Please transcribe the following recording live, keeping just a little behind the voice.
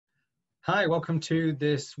Hi, welcome to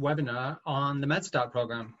this webinar on the MEDStart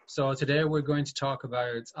program. So today we're going to talk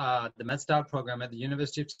about the MEDStart program at the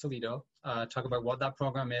University of Toledo, talk about what that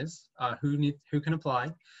program is, who can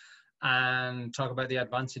apply, and talk about the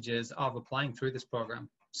advantages of applying through this program.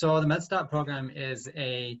 So the MEDStart program is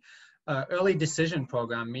a early decision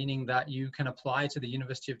program, meaning that you can apply to the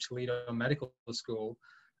University of Toledo Medical School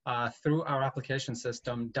through our application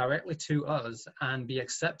system directly to us and be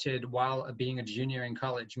accepted while being a junior in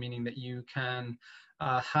college, meaning that you can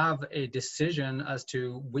have a decision as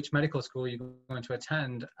to which medical school you're going to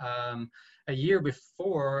attend a year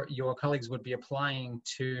before your colleagues would be applying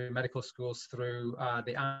to medical schools through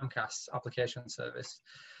the AMCAS application service.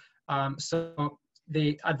 So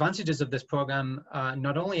the advantages of this program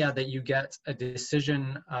not only are that you get a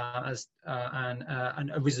decision and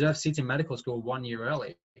a reserved seat in medical school 1 year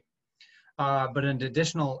early, but an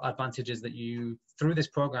additional advantage is that through this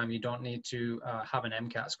program, you don't need to have an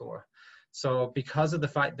MCAT score. So because of the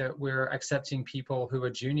fact that we're accepting people who are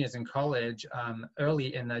juniors in college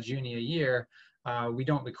early in their junior year, we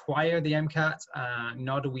don't require the MCAT,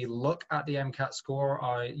 nor do we look at the MCAT score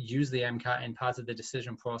or use the MCAT in part of the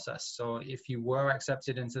decision process. So if you were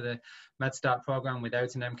accepted into the MEDStart program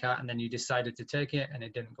without an MCAT and then you decided to take it and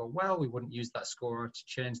it didn't go well, we wouldn't use that score to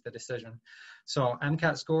change the decision. So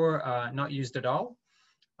MCAT score, not used at all.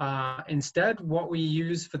 Instead, what we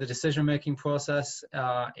use for the decision-making process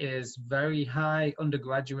is very high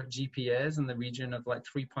undergraduate GPAs in the region of like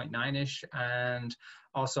 3.9-ish, and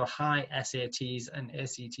also high SATs and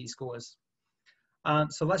ACT scores.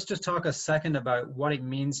 So let's just talk a second about what it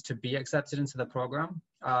means to be accepted into the program.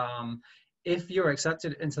 If you're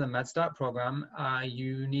accepted into the MEDStart program,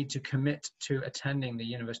 you need to commit to attending the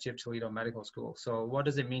University of Toledo Medical School. So what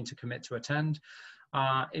does it mean to commit to attend?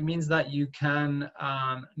 It means that you can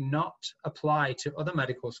not apply to other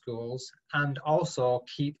medical schools and also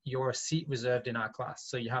keep your seat reserved in our class.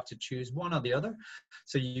 So you have to choose one or the other.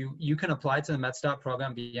 So you can apply to the MEDStart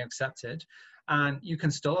program, being accepted, and you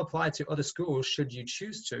can still apply to other schools should you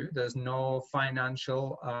choose to. There's no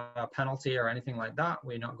financial penalty or anything like that.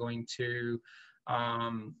 We're not going to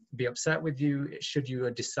be upset with you should you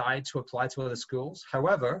decide to apply to other schools.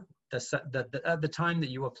 However, at the time that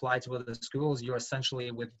you apply to other schools, you're essentially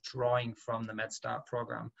withdrawing from the MEDStart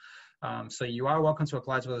program. So you are welcome to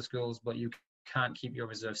apply to other schools, but you can't keep your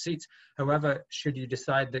reserved seats. However, should you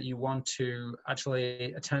decide that you want to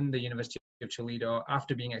actually attend the University of Toledo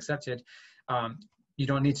after being accepted, you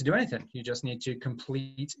don't need to do anything. You just need to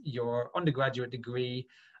complete your undergraduate degree,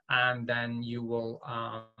 and then you will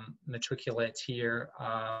matriculate here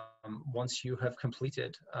once you have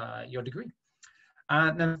completed your degree.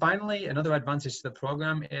 And then finally, another advantage to the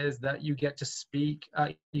program is that you get to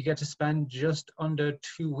spend just under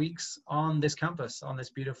 2 weeks on this campus, on this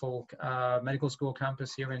beautiful medical school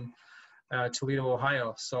campus here in Toledo,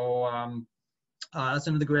 Ohio. So that's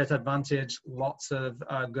another great advantage. Lots of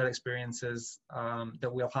good experiences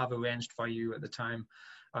that we'll have arranged for you at the time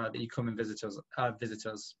that you come and visit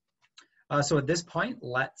us. So at this point,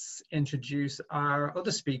 let's introduce our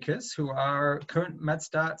other speakers who are current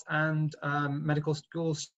MEDStart and medical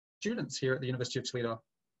school students here at the University of Toledo.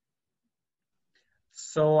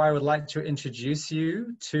 So I would like to introduce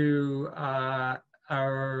you to our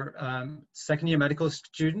second year medical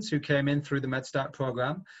students who came in through the MEDStart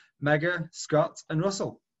program, Mega, Scott, and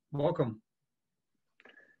Russell. Welcome.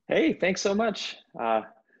 Hey, thanks so much.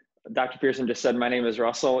 Dr. Pearson just said my name is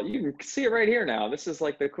Russell. You can see it right here now. This is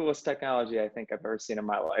like the coolest technology I think I've ever seen in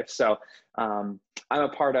my life. So I'm a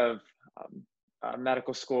part of a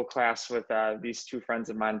medical school class with these two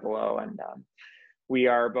friends of mine below. And we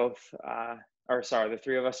are both, the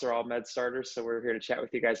three of us are all MEDStarters. So we're here to chat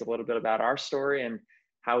with you guys a little bit about our story and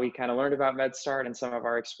how we kind of learned about MEDStart and some of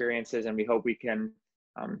our experiences. And we hope we can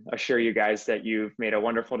assure you guys that you've made a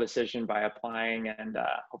wonderful decision by applying and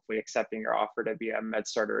hopefully accepting your offer to be a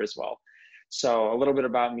MEDStarter as well. So a little bit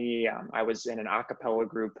about me, I was in an a cappella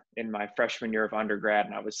group in my freshman year of undergrad,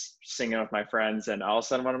 and I was singing with my friends, and all of a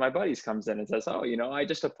sudden one of my buddies comes in and says, oh, you know, I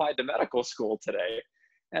just applied to medical school today.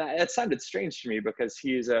 And it sounded strange to me because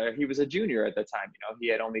he was a junior at the time. You know, he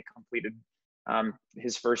had only completed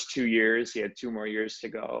his first 2 years. He had 2 more years to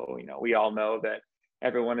go. You know, we all know that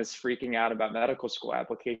everyone is freaking out about medical school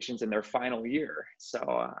applications in their final year. So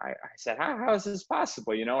I said, how is this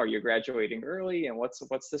possible? You know, are you graduating early? And what's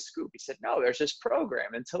the scoop? He said, no, there's this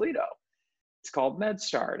program in Toledo. It's called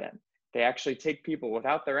MEDStart. And they actually take people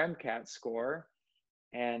without their MCAT score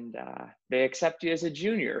and they accept you as a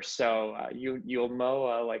junior. So you'll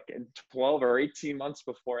know like 12 or 18 months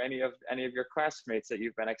before any of your classmates that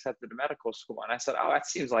you've been accepted to medical school. And I said, oh, that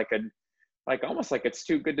seems like almost like it's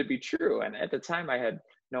too good to be true. And at the time I had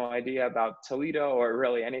no idea about Toledo or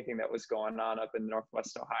really anything that was going on up in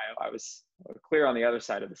Northwest Ohio. I was clear on the other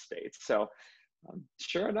side of the state. So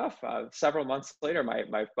sure enough, several months later,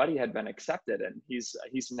 my buddy had been accepted, and he's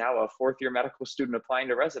now a fourth-year medical student applying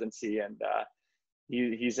to residency, and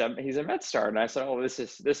he's a MEDStart. And I said, oh, this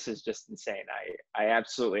is just insane. I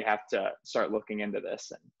absolutely have to start looking into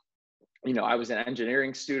this. And I was an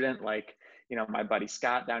engineering student, like my buddy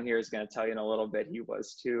Scott down here is going to tell you in a little bit. He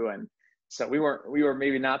was too, and so we were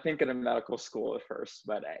maybe not thinking of medical school at first,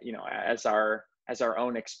 but as our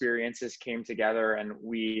own experiences came together, and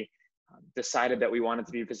we decided that we wanted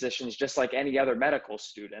to be physicians just like any other medical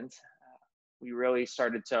student, we really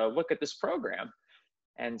started to look at this program.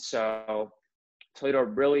 And so Toledo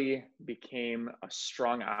really became a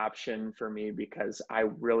strong option for me because I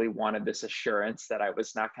really wanted this assurance that I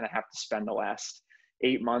was not going to have to spend the last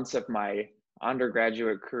 8 months of my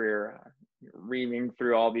undergraduate career reaming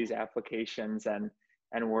through all these applications and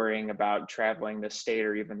worrying about traveling the state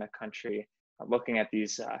or even the country, looking at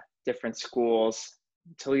these different schools.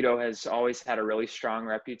 Toledo has always had a really strong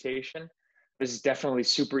reputation. I was definitely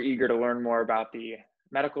super eager to learn more about the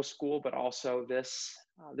medical school, but also this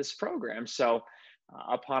program. So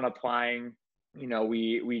upon applying,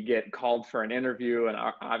 we get called for an interview, and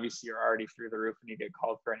obviously you're already through the roof and you get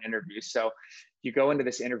called for an interview. So you go into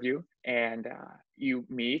this interview and you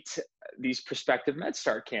meet these prospective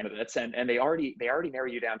MEDStart candidates, and they already narrow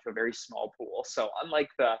you down to a very small pool. So unlike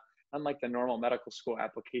the normal medical school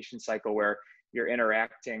application cycle where you're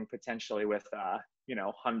interacting potentially with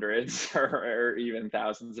hundreds or even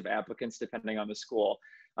thousands of applicants depending on the school,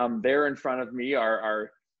 there in front of me are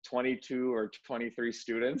 22 or 23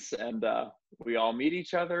 students, and we all meet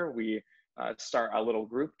each other. We start a little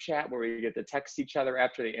group chat where we get to text each other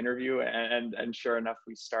after the interview, and sure enough,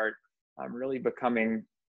 we start really becoming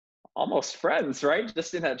almost friends, right?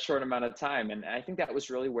 Just in that short amount of time. And I think that was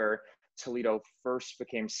really where Toledo first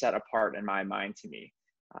became set apart in my mind to me.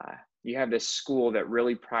 You have this school that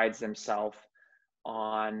really prides themselves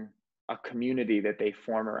on a community that they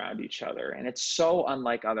form around each other. And it's so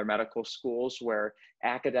unlike other medical schools where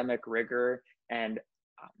academic rigor and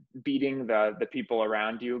beating the people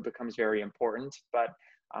around you becomes very important. But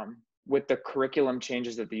with the curriculum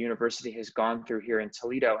changes that the university has gone through here in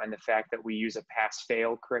Toledo, and the fact that we use a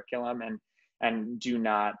pass-fail curriculum and do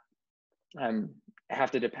not have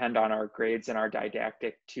to depend on our grades and our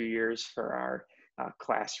didactic 2 years for our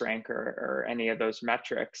class rank or any of those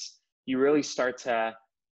metrics, you really start to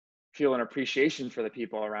feel an appreciation for the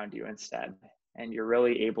people around you instead. And you're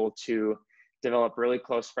really able to develop really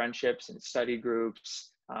close friendships and study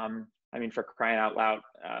groups. For crying out loud,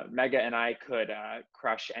 Mega and I could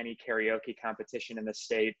crush any karaoke competition in the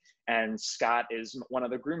state, and Scott is one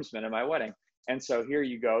of the groomsmen in my wedding. And so here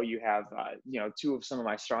you go, you have two of some of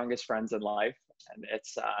my strongest friends in life, and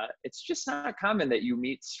it's just not common that you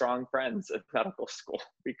meet strong friends at medical school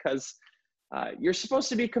because you're supposed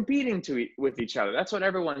to be competing with each other. That's what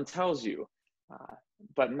everyone tells you.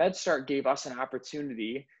 But MEDStart gave us an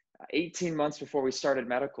opportunity 18 months before we started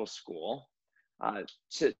medical school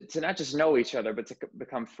to not just know each other, but to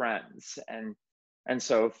become friends. And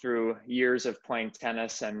so through years of playing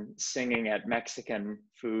tennis and singing at Mexican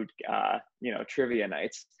food, trivia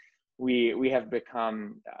nights, we have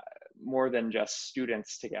become more than just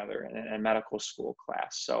students together in a medical school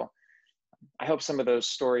class. So I hope some of those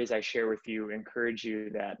stories I share with you encourage you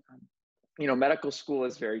that, medical school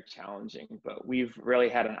is very challenging, but we've really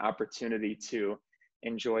had an opportunity to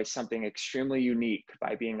enjoy something extremely unique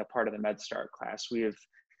by being a part of the MEDStart class.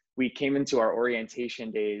 We came into our orientation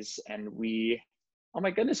days and oh my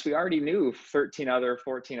goodness, we already knew 14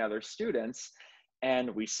 other students.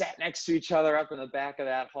 And we sat next to each other up in the back of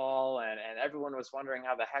that hall, and everyone was wondering,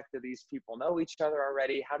 how the heck do these people know each other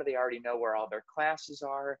already? How do they already know where all their classes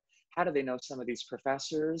are? How do they know some of these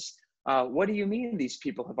professors? What do you mean these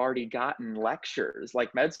people have already gotten lectures,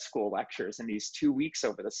 like med school lectures, in these 2 weeks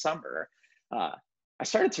over the summer? I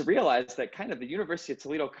started to realize that kind of the University of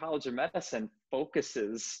Toledo College of Medicine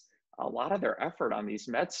focuses a lot of their effort on these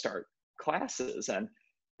MEDStart classes. And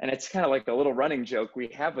it's kind of like a little running joke we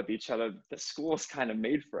have with each other. The school is kind of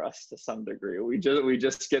made for us to some degree. We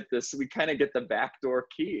just get this, we kind of get the backdoor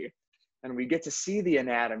key, and we get to see the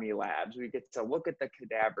anatomy labs. We get to look at the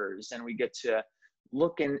cadavers, and we get to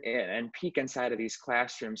look in and peek inside of these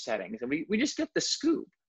classroom settings. And we just get the scoop.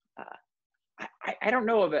 I don't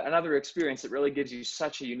know of another experience that really gives you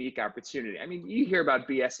such a unique opportunity. I mean, you hear about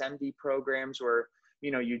BSMD programs where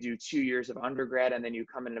you do 2 years of undergrad and then you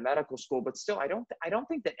come into medical school, but still, I don't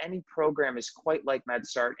think that any program is quite like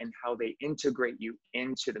MEDStart in how they integrate you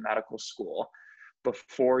into the medical school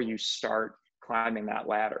before you start climbing that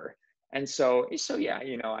ladder. And so yeah,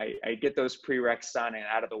 you know, I get those prereqs done and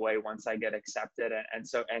out of the way once I get accepted. And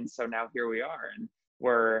so now here we are, and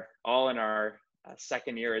we're all in our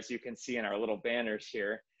second year, as you can see in our little banners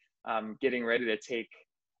here, getting ready to take,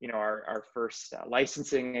 you know, our first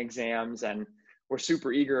licensing exams. And we're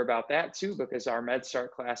super eager about that too, because our MedStart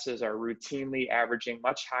classes are routinely averaging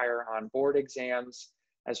much higher on board exams,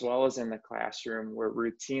 as well as in the classroom. We're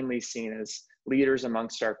routinely seen as leaders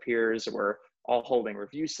amongst our peers. We're all holding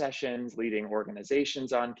review sessions, leading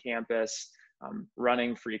organizations on campus,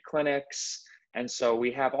 running free clinics. And so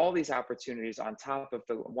we have all these opportunities on top of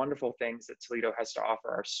the wonderful things that Toledo has to offer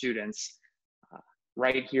our students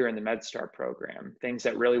right here in the MedStart program, things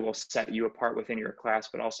that really will set you apart within your class,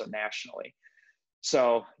 but also nationally.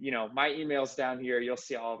 So, you know, my email's down here. You'll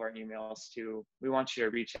see all of our emails too. We want you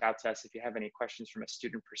to reach out to us if you have any questions from a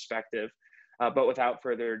student perspective. But without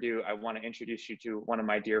further ado, I want to introduce you to one of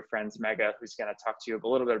my dear friends, Mega, who's going to talk to you a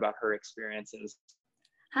little bit about her experiences.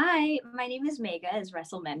 Hi, my name is Mega, as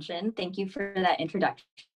Russell mentioned. Thank you for that introduction,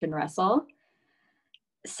 Russell.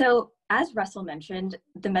 So as Russell mentioned,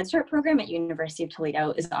 the MedStart program at University of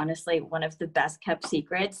Toledo is honestly one of the best kept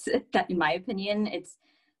secrets that, in my opinion, it's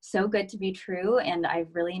so good to be true. And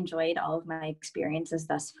I've really enjoyed all of my experiences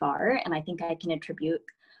thus far. And I think I can attribute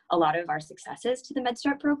a lot of our successes to the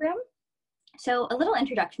MedStart program. So a little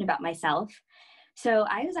introduction about myself. So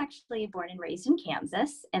I was actually born and raised in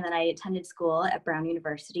Kansas, and then I attended school at Brown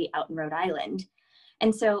University out in Rhode Island.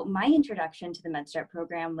 And so my introduction to the MedStart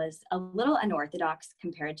program was a little unorthodox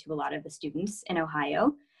compared to a lot of the students in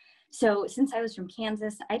Ohio. So since I was from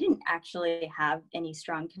Kansas, I didn't actually have any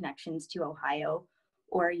strong connections to Ohio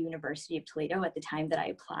or University of Toledo at the time that I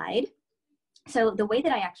applied. So the way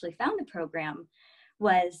that I actually found the program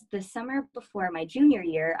was the summer before my junior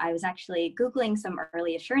year. I was actually Googling some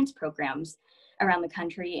early assurance programs around the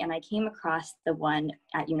country, and I came across the one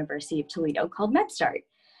at University of Toledo called MedStart.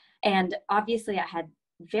 And obviously I had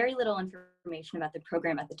very little information about the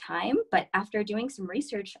program at the time, but after doing some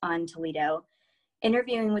research on Toledo,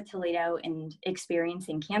 interviewing with Toledo and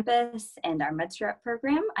experiencing campus and our MedStart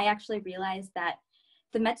program, I actually realized that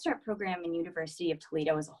the MedStart program in University of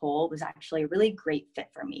Toledo as a whole was actually a really great fit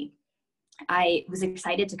for me. I was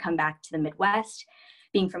excited to come back to the Midwest,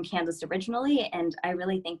 being from Kansas originally, and I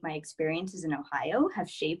really think my experiences in Ohio have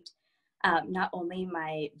shaped not only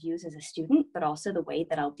my views as a student, but also the way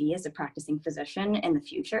that I'll be as a practicing physician in the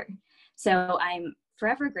future. So I'm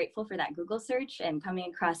forever grateful for that Google search and coming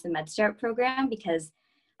across the MedStart program, because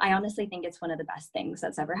I honestly think it's one of the best things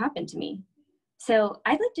that's ever happened to me. So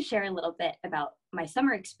I'd like to share a little bit about my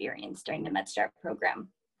summer experience during the MedStart program.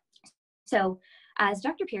 So as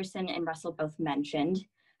Dr. Pearson and Russell both mentioned,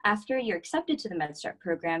 after you're accepted to the MedStart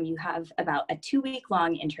program, you have about a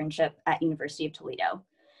 2-week-long internship at University of Toledo.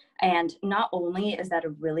 And not only is that a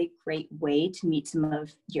really great way to meet some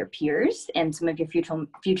of your peers and some of your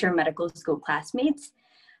future medical school classmates,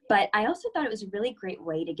 but I also thought it was a really great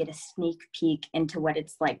way to get a sneak peek into what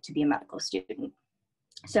it's like to be a medical student.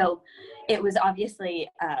 So it was obviously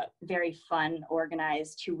a very fun,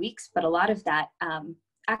 organized 2 weeks, but a lot of that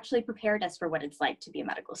actually prepared us for what it's like to be a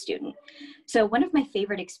medical student. So one of my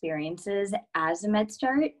favorite experiences as a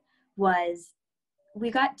MedStart was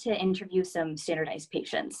we got to interview some standardized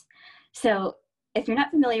patients. So if you're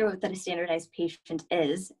not familiar with what a standardized patient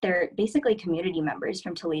is, they're basically community members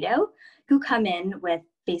from Toledo who come in with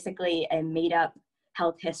basically a made up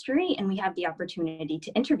health history, and we have the opportunity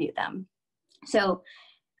to interview them. So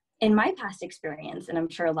in my past experience, and I'm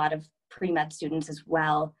sure a lot of pre-med students as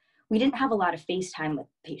well, we didn't have a lot of face time with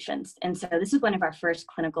patients. And so this is one of our first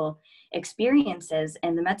clinical experiences,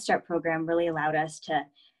 and the MedStart program really allowed us to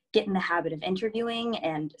get in the habit of interviewing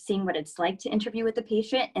and seeing what it's like to interview with the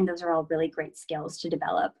patient. And those are all really great skills to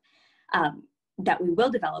develop that we will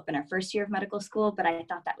develop in our first year of medical school, but I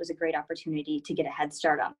thought that was a great opportunity to get a head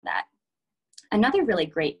start on that. Another really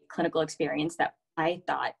great clinical experience that I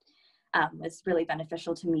thought was really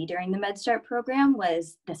beneficial to me during the MedStart program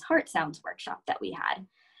was this heart sounds workshop that we had.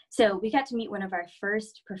 So we got to meet one of our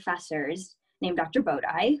first professors named Dr.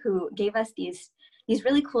 Bodai, who gave us these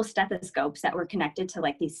really cool stethoscopes that were connected to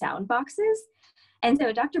like these sound boxes. And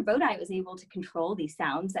so Dr. Bodai was able to control these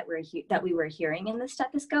sounds that we were hearing in the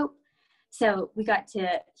stethoscope. So we got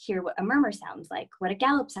to hear what a murmur sounds like, what a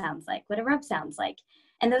gallop sounds like, what a rub sounds like.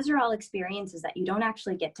 And those are all experiences that you don't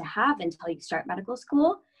actually get to have until you start medical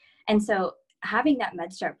school. And so having that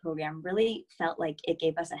MedStart program really felt like it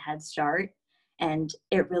gave us a head start, and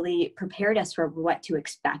it really prepared us for what to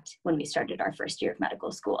expect when we started our first year of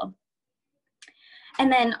medical school. And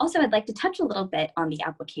then also I'd like to touch a little bit on the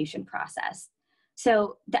application process.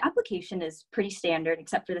 So the application is pretty standard,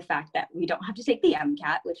 except for the fact that we don't have to take the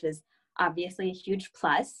MCAT, which is obviously a huge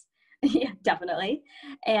plus. Yeah, definitely.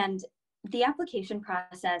 And the application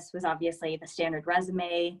process was obviously the standard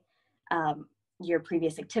resume, your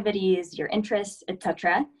previous activities, your interests,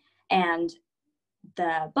 etc. And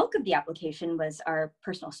the bulk of the application was our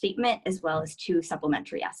personal statement as well as 2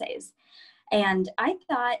 supplementary essays. And I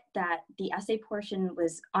thought that the essay portion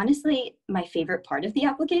was honestly my favorite part of the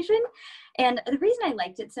application. And the reason I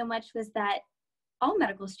liked it so much was that all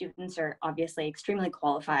medical students are obviously extremely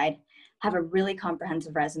qualified, have a really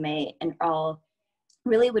comprehensive resume, and all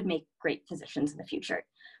really would make great physicians in the future.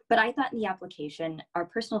 But I thought in the application, our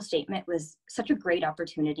personal statement was such a great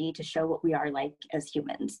opportunity to show what we are like as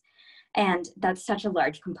humans. And that's such a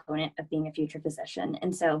large component of being a future physician.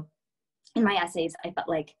 And so in my essays, I felt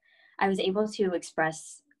like I was able to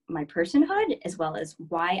express my personhood as well as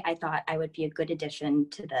why I thought I would be a good addition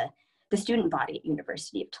to the student body at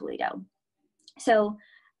University of Toledo. So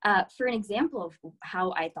for an example of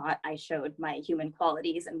how I thought I showed my human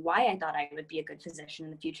qualities and why I thought I would be a good physician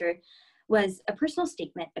in the future was a personal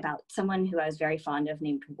statement about someone who I was very fond of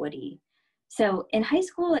named Woody. So in high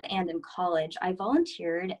school and in college, I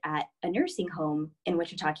volunteered at a nursing home in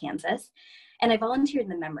Wichita, Kansas, and I volunteered in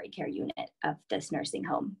the memory care unit of this nursing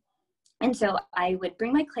home. And so I would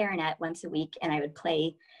bring my clarinet once a week and I would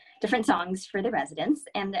play different songs for the residents.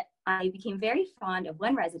 And I became very fond of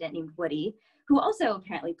one resident named Woody, who also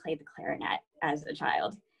apparently played the clarinet as a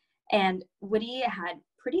child. And Woody had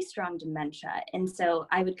pretty strong dementia. And so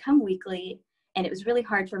I would come weekly, and it was really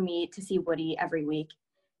hard for me to see Woody every week.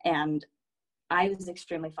 And I was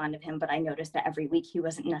extremely fond of him, but I noticed that every week he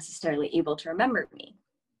wasn't necessarily able to remember me.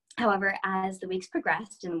 However, as the weeks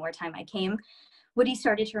progressed and the more time I came, Woody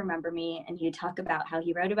started to remember me, and he would talk about how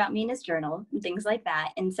he wrote about me in his journal and things like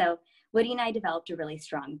that. And so Woody and I developed a really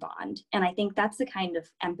strong bond. And I think that's the kind of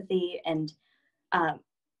empathy and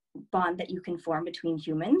bond that you can form between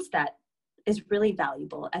humans that is really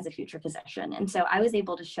valuable as a future physician. And so I was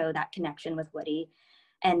able to show that connection with Woody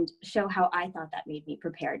and show how I thought that made me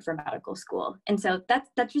prepared for medical school. And so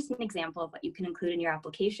that's just an example of what you can include in your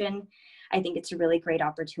application. I think it's a really great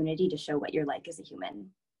opportunity to show what you're like as a human.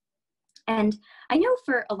 And I know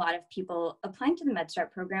for a lot of people, applying to the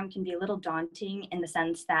MedStart program can be a little daunting in the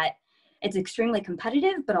sense that it's extremely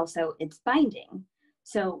competitive, but also it's binding.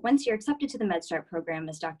 So once you're accepted to the MedStart program,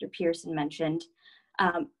 as Dr. Pearson mentioned,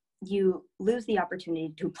 you lose the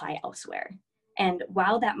opportunity to apply elsewhere. And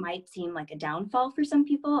while that might seem like a downfall for some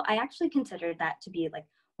people, I actually consider that to be like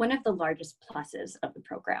one of the largest pluses of the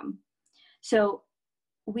program. So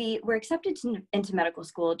we were accepted into medical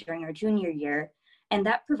school during our junior year, and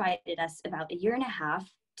that provided us about a year and a half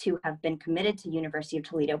to have been committed to University of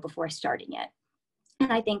Toledo before starting it.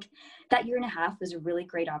 And I think that year and a half was a really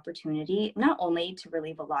great opportunity, not only to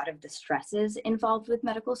relieve a lot of the stresses involved with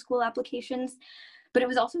medical school applications, but it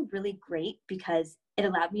was also really great because it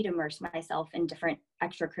allowed me to immerse myself in different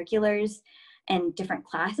extracurriculars and different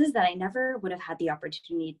classes that I never would have had the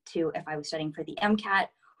opportunity to if I was studying for the MCAT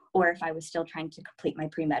or if I was still trying to complete my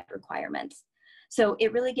pre-med requirements. So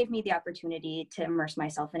it really gave me the opportunity to immerse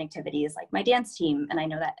myself in activities like my dance team. And I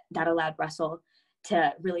know that allowed Russell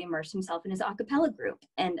to really immerse himself in his a cappella group.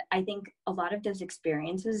 And I think a lot of those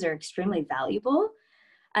experiences are extremely valuable.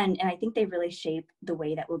 And I think they really shape the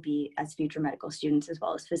way that we'll be as future medical students as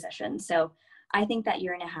well as physicians. So I think that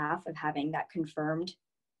year and a half of having that confirmed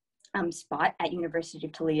spot at University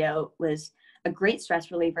of Toledo was a great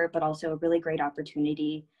stress reliever, but also a really great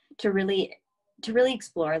opportunity to really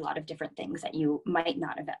explore a lot of different things that you might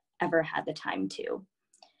not have ever had the time to.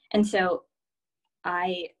 And so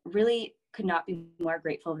I really could not be more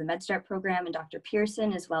grateful of the MedStart program and Dr.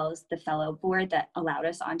 Pearson, as well as the fellow board that allowed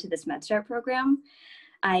us onto this MedStart program.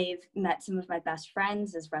 I've met some of my best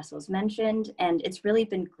friends, as Russell's mentioned, and it's really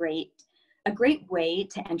been a great way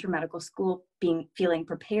to enter medical school feeling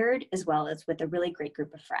prepared, as well as with a really great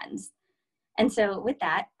group of friends. And so with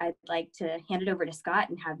that, I'd like to hand it over to Scott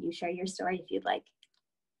and have you share your story if you'd like.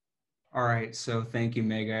 All right, so thank you,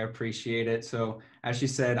 Meg. I appreciate it. So as she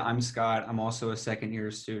said, I'm Scott. I'm also a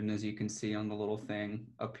second-year student, as you can see on the little thing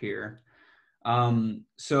up here.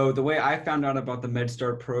 So the way I found out about the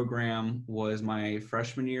MedStart program was my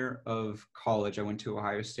freshman year of college. I went to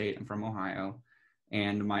Ohio State. I'm from Ohio.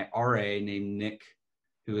 And my RA named Nick,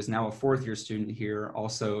 who is now a fourth-year student here,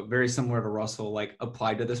 also very similar to Russell, like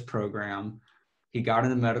applied to this program. He got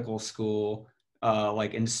into medical school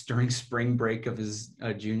during spring break of his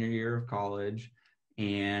junior year of college.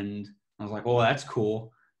 And I was like, well, that's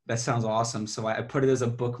cool. That sounds awesome. So I put it as a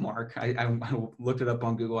bookmark. I looked it up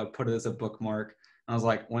on Google. I put it as a bookmark. And I was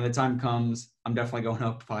like, when the time comes, I'm definitely going to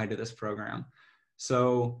apply to this program.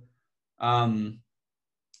 So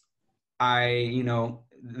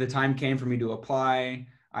the time came for me to apply.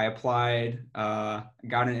 I applied, got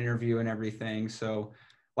an interview and everything. So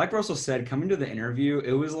like Russell said, coming to the interview,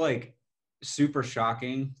 it was like super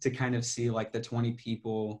shocking to kind of see like the 20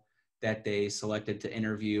 people that they selected to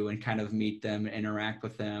interview and kind of meet them, interact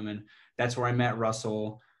with them. And that's where I met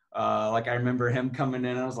Russell. Like I remember him coming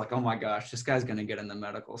in, I was like, oh my gosh, this guy's going to get into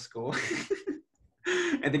medical school.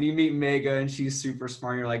 And then you meet Mega and she's super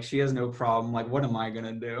smart. You're like, she has no problem. Like, what am I going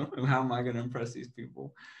to do? How am I going to impress these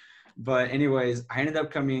people? But anyways, I ended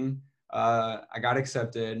up coming, I got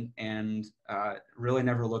accepted and really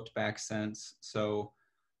never looked back since. So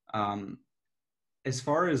as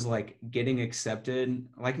far as like getting accepted,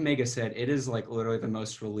 like Mega said, it is like literally the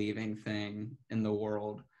most relieving thing in the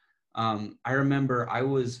world. I remember I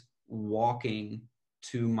was walking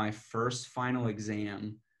to my first final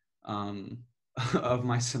exam of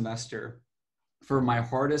my semester. For my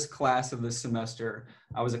hardest class of the semester,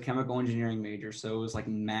 I was a chemical engineering major, so it was like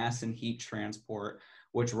mass and heat transport,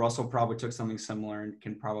 which Russell probably took something similar and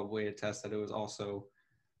can probably attest that it was also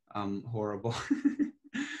horrible.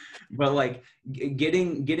 But like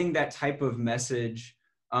getting that type of message,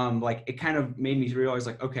 like it kind of made me realize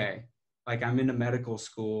like, okay, like I'm into medical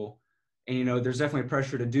school and, you know, there's definitely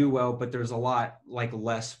pressure to do well, but there's a lot like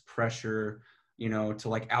less pressure, you know, to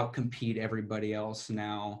like outcompete everybody else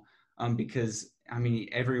now. Because I mean,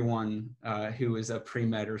 everyone who is a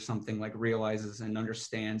pre-med or something like realizes and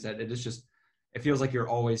understands that it is just, it feels like you're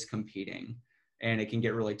always competing and it can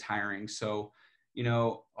get really tiring. So, you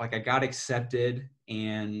know, like I got accepted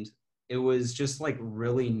and it was just like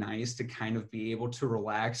really nice to kind of be able to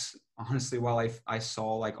relax, honestly, while I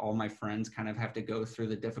saw like all my friends kind of have to go through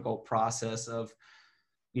the difficult process of,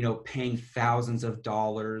 you know, paying thousands of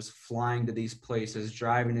dollars, flying to these places,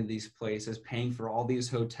 driving to these places, paying for all these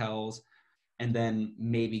hotels, and then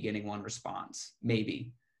maybe getting one response,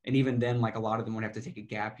 maybe. And even then, like a lot of them would have to take a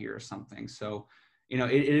gap year or something. So, you know,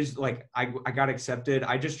 it is like, I got accepted.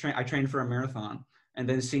 I trained for a marathon. And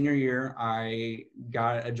then senior year, I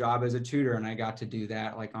got a job as a tutor and I got to do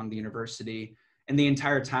that like on the university. And the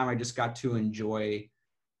entire time I just got to enjoy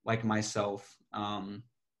like myself and,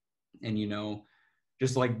 you know,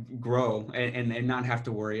 just like grow and not have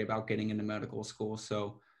to worry about getting into medical school.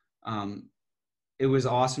 So it was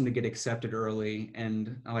awesome to get accepted early.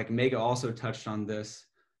 And like Mega also touched on this,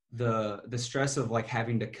 the stress of like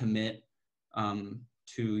having to commit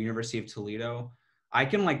to University of Toledo. I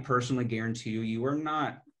can like personally guarantee you, you are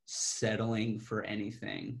not settling for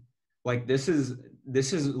anything. Like this is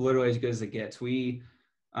literally as good as it gets. We,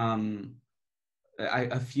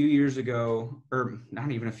 a few years ago, or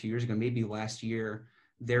not even a few years ago, maybe last year,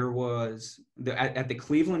 there was at the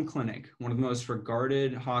Cleveland Clinic, one of the most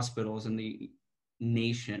regarded hospitals in the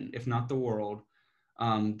nation, if not the world.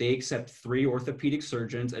 They accept 3 orthopedic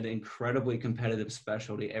surgeons at an incredibly competitive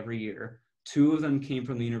specialty every year. 2 of them came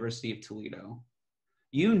from the University of Toledo.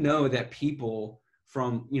 You know that people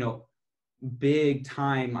from, you know, big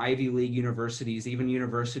time Ivy League universities, even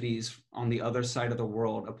universities on the other side of the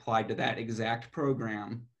world, applied to that exact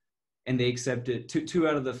program. And they accepted, two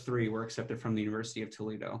out of the 3 were accepted from the University of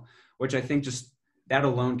Toledo, which I think just that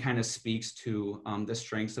alone kind of speaks to the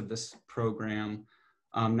strengths of this program,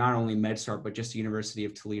 not only MedStart, but just the University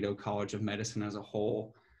of Toledo College of Medicine as a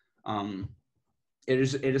whole. It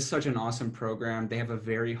is such an awesome program. They have a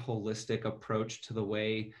very holistic approach to the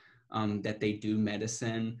way that they do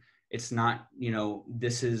medicine. It's not, you know,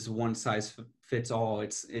 this is one size fits all.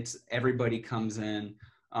 It's everybody comes in.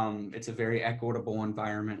 It's a very equitable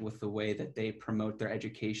environment with the way that they promote their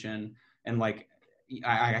education. And like,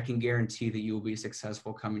 I can guarantee that you will be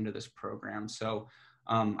successful coming to this program. So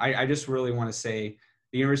I just really want to say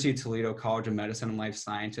the University of Toledo College of Medicine and Life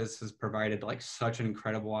Sciences has provided like such an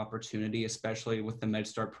incredible opportunity, especially with the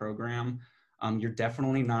MedStart program. You're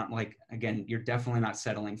definitely not like, again, you're definitely not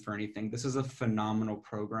settling for anything. This is a phenomenal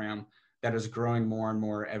program that is growing more and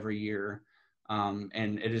more every year.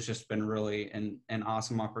 And it has just been really an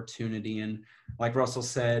awesome opportunity. And like Russell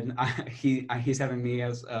said, he's having me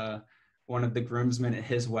as one of the groomsmen at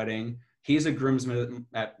his wedding. He's a groomsman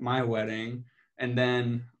at my wedding. And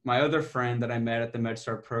then my other friend that I met at the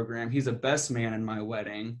MedStart program, he's a best man in my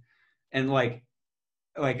wedding. And like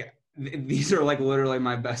these are like literally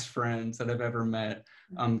my best friends that I've ever met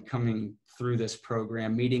coming through this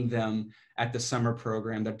program, meeting them at the summer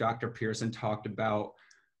program that Dr. Pearson talked about.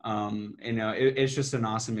 You know, it's just an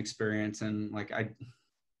awesome experience. And like,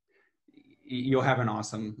 you'll have an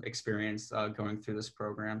awesome experience going through this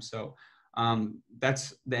program. So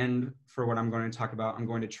that's the end for what I'm going to talk about. I'm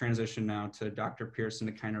going to transition now to Dr. Pearson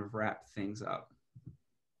to kind of wrap things up.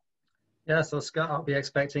 Yeah, so Scott, I'll be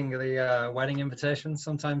expecting the wedding invitation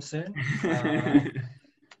sometime soon.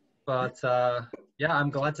 But yeah,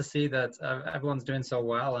 I'm glad to see that everyone's doing so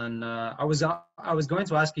well. And I was going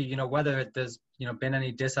to ask you, whether there's been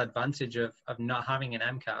any disadvantage of not having an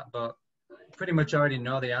MCAT, but pretty much already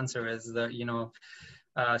know the answer is that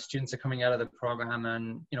students are coming out of the program,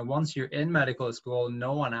 and once you're in medical school,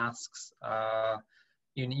 no one asks.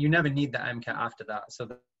 You never need the MCAT after that. So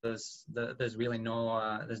there's really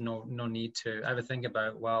no need to ever think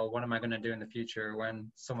about, well, what am I going to do in the future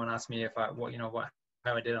when someone asks me if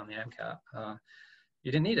how I did on the MCAT.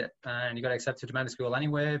 You didn't need it, and you got accepted to medical school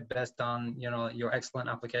anyway based on your excellent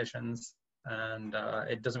applications, and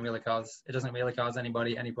it doesn't really cause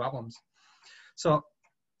anybody any problems. So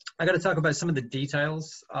I got to talk about some of the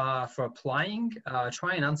details for applying.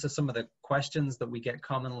 Try and answer some of the questions that we get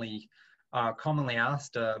commonly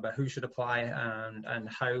asked about who should apply and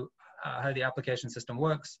how the application system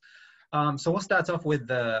works. So we'll start off with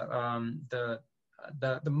the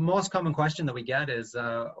most common question that we get is,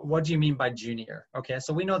 what do you mean by junior? Okay,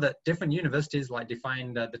 so we know that different universities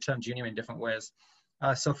define the term junior in different ways.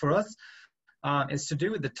 So for us, it's to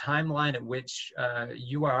do with the timeline at which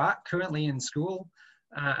you are at currently in school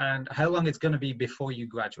and how long it's going to be before you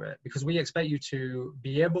graduate, because we expect you to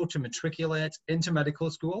be able to matriculate into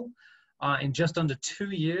medical school in just under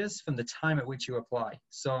 2 years from the time at which you apply.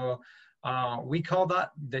 So we call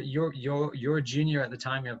that you're a junior at the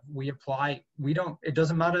time we apply. It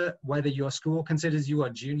doesn't matter whether your school considers you a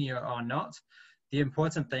junior or not. The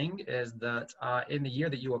important thing is that in the year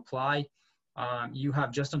that you apply, you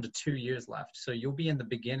have just under 2 years left. So you'll be in the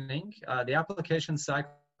beginning. The application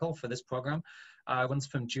cycle for this program runs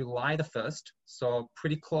from July the 1st, so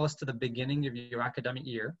pretty close to the beginning of your academic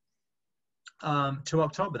year, to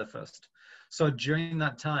October the 1st. So during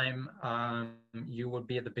that time, you will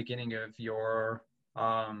be at the beginning of your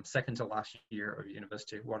second to last year of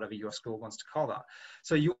university, whatever your school wants to call that.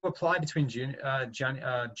 So you apply between July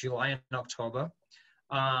and October.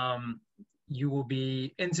 You will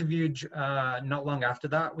be interviewed not long after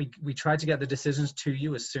that. We try to get the decisions to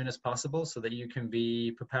you as soon as possible so that you can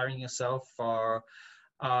be preparing yourself for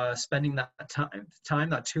spending that time,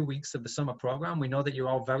 that 2 weeks of the summer program. We know that you're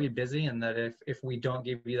all very busy, and that if we don't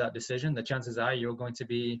give you that decision, the chances are you're going to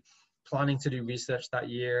be planning to do research that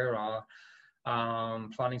year, or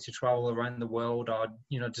planning to travel around the world, or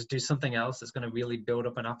just do something else that's going to really build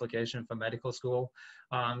up an application for medical school.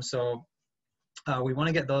 So we want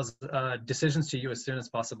to get those decisions to you as soon as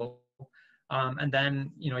possible. And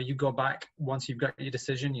then, you go back once you've got your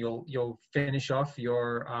decision. You'll finish off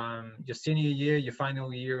your senior year, your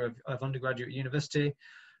final year of undergraduate university.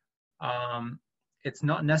 It's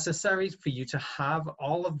not necessary for you to have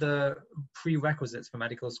all of the prerequisites for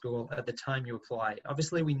medical school at the time you apply.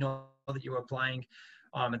 Obviously, we know that you're applying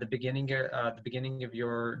at the beginning of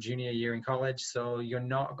your junior year in college, so you're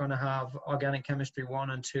not going to have organic chemistry 1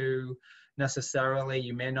 and 2 necessarily.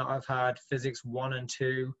 You may not have had physics 1 and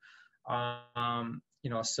 2.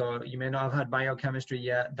 So you may not have had biochemistry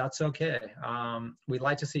yet. That's okay. We'd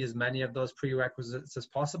like to see as many of those prerequisites as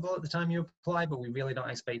possible at the time you apply, but we really don't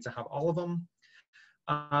expect you to have all of them.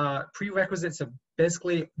 Prerequisites are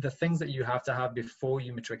basically the things that you have to have before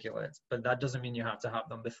you matriculate, but that doesn't mean you have to have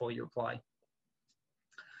them before you apply.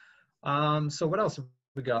 So what else have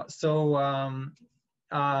we got? So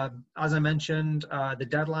as I mentioned, the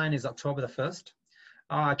deadline is October the 1st.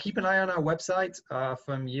 Keep an eye on our website.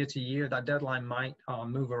 From year to year, that deadline might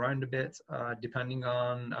move around a bit depending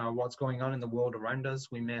on what's going on in the world around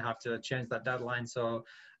us. We may have to change that deadline, so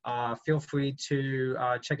feel free to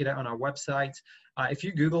check it out on our website. If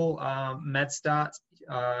you Google MEDStart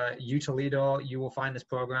U Toledo, you will find this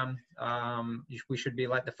program. We should be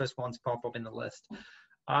like the first one to pop up in the list.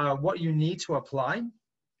 What you need to apply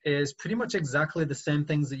is pretty much exactly the same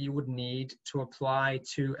things that you would need to apply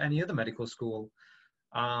to any other medical school.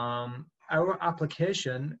 Our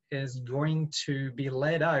application is going to be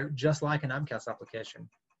laid out just like an AMCAS application.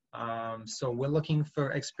 So we're looking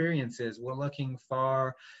for experiences, we're looking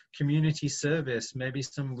for community service, maybe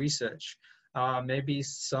some research, maybe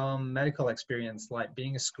some medical experience like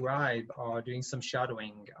being a scribe or doing some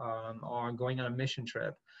shadowing, or going on a mission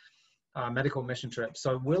trip, medical mission trip.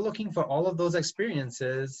 So we're looking for all of those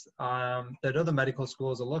experiences that other medical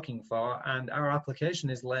schools are looking for, and our application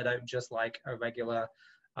is laid out just like a regular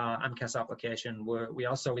AMCAS application. We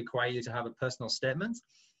also require you to have a personal statement,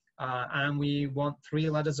 and we want 3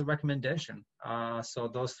 letters of recommendation. So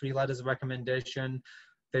those 3 letters of recommendation,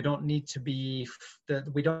 they don't need to be,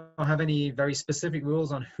 we don't have any very specific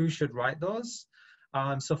rules on who should write those.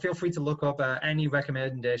 So feel free to look up any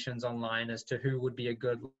recommendations online as to who would be a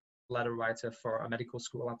good letter writer for a medical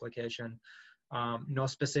school application. No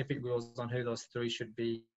specific rules on who those 3 should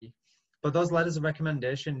be. But those letters of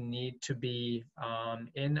recommendation need to be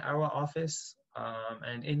in our office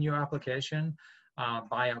and in your application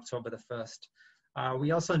by October the 1st.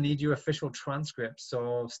 We also need your official transcript.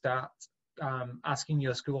 So start asking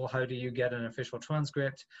your school, how do you get an official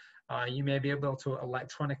transcript? You may be able to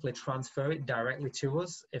electronically transfer it directly to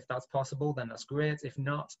us. If that's possible, then that's great. If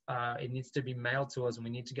not, it needs to be mailed to us, and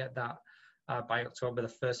we need to get that by October the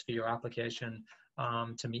 1st for your application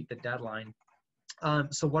to meet the deadline.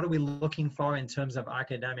 So what are we looking for in terms of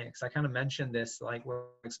academics? I kind of mentioned this, like we're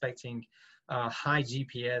expecting high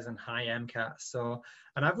GPAs and high MCATs. So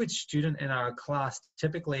an average student in our class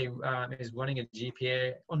typically is running a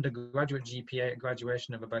GPA, undergraduate GPA at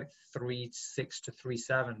graduation of about 3.6 to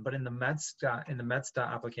 3.7. But in the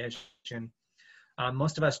MEDStart application,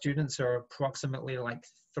 most of our students are approximately like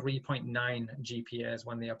 3.9 GPAs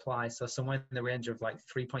when they apply. So somewhere in the range of like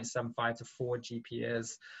 3.75 to 4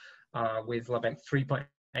 GPAs. With about 3.8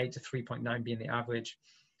 to 3.9 being the average.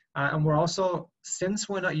 And we're also, since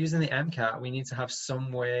we're not using the MCAT, we need to have some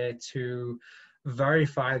way to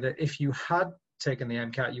verify that if you had taken the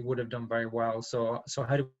MCAT, you would have done very well. So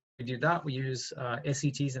how do we do that? We use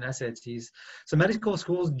SETs and SATs. So medical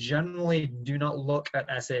schools generally do not look at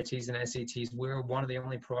SATs and SATs. We're one of the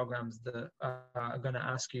only programs that are going to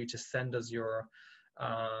ask you to send us your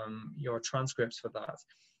transcripts for that.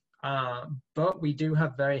 But we do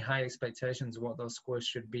have very high expectations of what those scores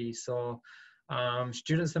should be. So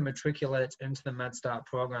students that matriculate into the MEDStart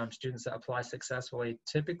program, students that apply successfully,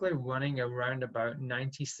 typically running around about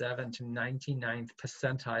 97 to 99th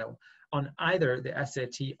percentile on either the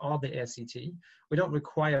SAT or the ACT. We don't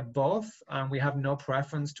require both. We have no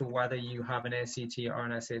preference to whether you have an ACT or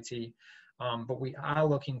an SAT, but we are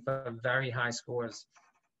looking for very high scores.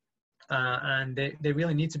 And they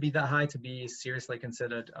really need to be that high to be seriously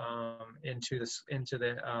considered into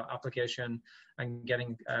the application and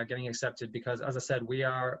getting accepted. Because, as I said,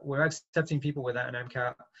 we're accepting people without an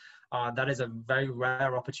MCAT. That is a very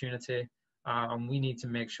rare opportunity, and we need to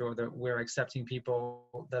make sure that we're accepting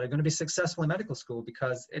people that are going to be successful in medical school.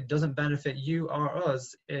 Because it doesn't benefit you or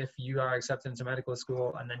us if you are accepted into medical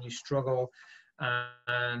school and then you struggle.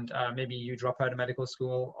 And maybe you drop out of medical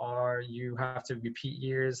school or you have to repeat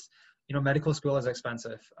years. You know, medical school is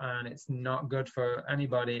expensive, and it's not good for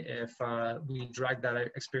anybody if we drag that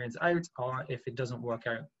experience out or if it doesn't work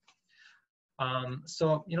out.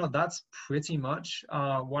 So, you know, that's pretty much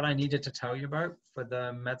what I needed to tell you about for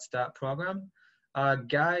the MEDStart program.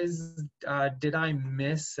 Guys, did I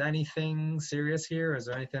miss anything serious here? Is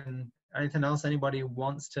there anything else anybody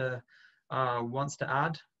wants to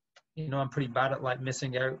add? You know, I'm pretty bad at like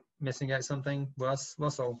missing out something.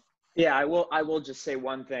 Russell. Yeah, I will just say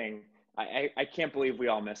one thing. I can't believe we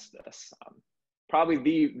all missed this.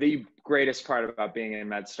 Probably the greatest part about being in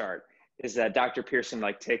MedStart is that Dr. Pearson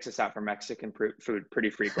like takes us out for Mexican food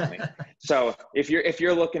pretty frequently. So if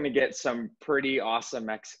you're looking to get some pretty awesome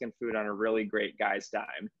Mexican food on a really great guy's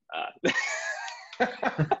dime,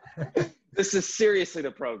 this is seriously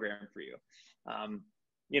the program for you.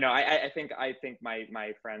 You know, I think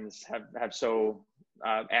my friends have so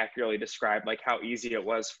accurately described like how easy it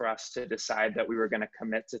was for us to decide that we were going to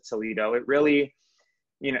commit to Toledo. It really,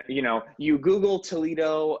 you Google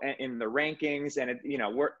Toledo in the rankings, and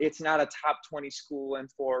it's not a top 20 school in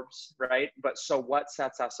Forbes, right? But so what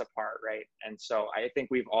sets us apart, right? And so I think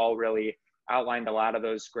we've all really outlined a lot of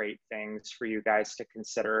those great things for you guys to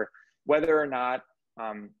consider, whether or not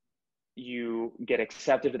you get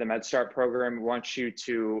accepted to the MEDStart program. We want you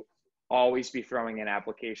to always be throwing in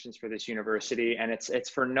applications for this university. And it's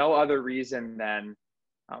for no other reason than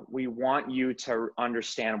we want you to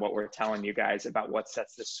understand what we're telling you guys about what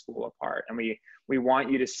sets this school apart. And we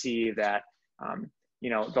want you to see that,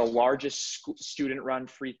 the largest student-run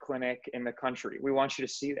free clinic in the country, we want you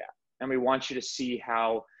to see that. And we want you to see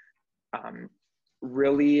how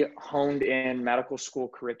really honed in medical school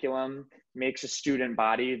curriculum makes a student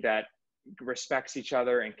body that respects each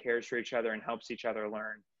other and cares for each other and helps each other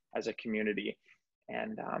learn as a community.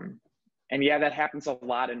 And yeah, that happens a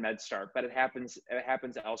lot in MedStart, but it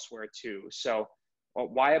happens elsewhere too. So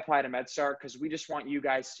why apply to MedStart? Because we just want you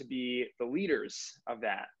guys to be the leaders of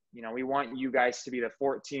that. You know, we want you guys to be the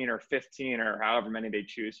 14 or 15 or however many they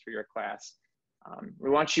choose for your class. We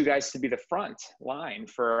want you guys to be the front line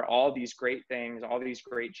for all these great things, all these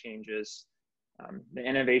great changes. The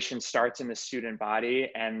innovation starts in the student body,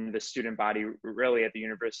 and the student body really at the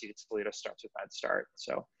University of Toledo starts with MedStart.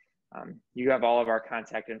 So you have all of our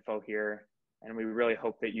contact info here, and we really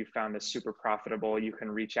hope that you found this super profitable. You can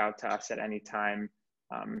reach out to us at any time.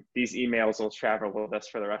 These emails will travel with us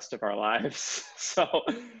for the rest of our lives. So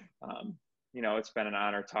you know, it's been an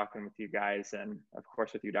honor talking with you guys, and of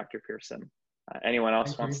course with you, Dr. Pearson. Anyone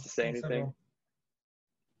else wants to say anything?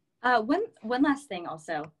 One last thing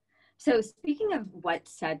also. So speaking of what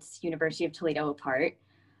sets University of Toledo apart,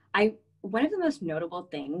 one of the most notable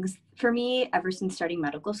things for me ever since starting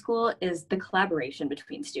medical school is the collaboration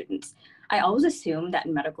between students. I always assumed that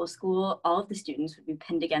in medical school, all of the students would be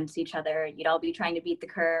pinned against each other. You'd all be trying to beat the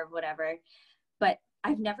curve, whatever. But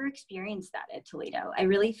I've never experienced that at Toledo. I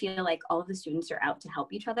really feel like all of the students are out to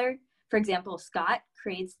help each other. For example, Scott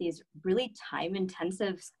creates these really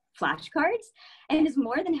time-intensive flashcards and is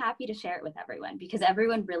more than happy to share it with everyone because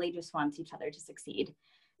everyone really just wants each other to succeed.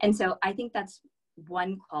 And so I think that's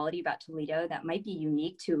one quality about Toledo that might be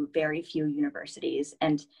unique to very few universities.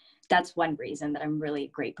 And that's one reason that I'm really a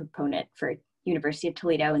great proponent for University of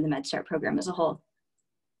Toledo and the MedStart program as a whole.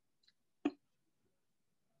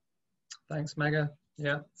 Thanks, Mega.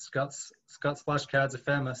 Yeah, Scott's flashcards are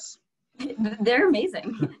famous. They're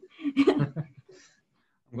amazing. I'm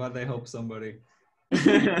glad they help somebody.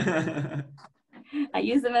 I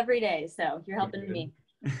use them every day, so you're helping me.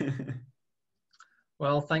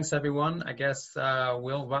 Well, thanks everyone. I guess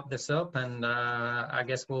we'll wrap this up, and I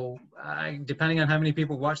guess depending on how many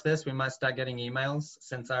people watch this, we might start getting emails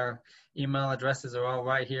since our email addresses are all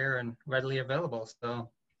right here and readily available. So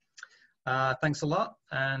thanks a lot,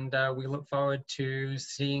 and we look forward to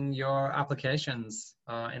seeing your applications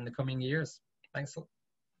in the coming years. Thanks.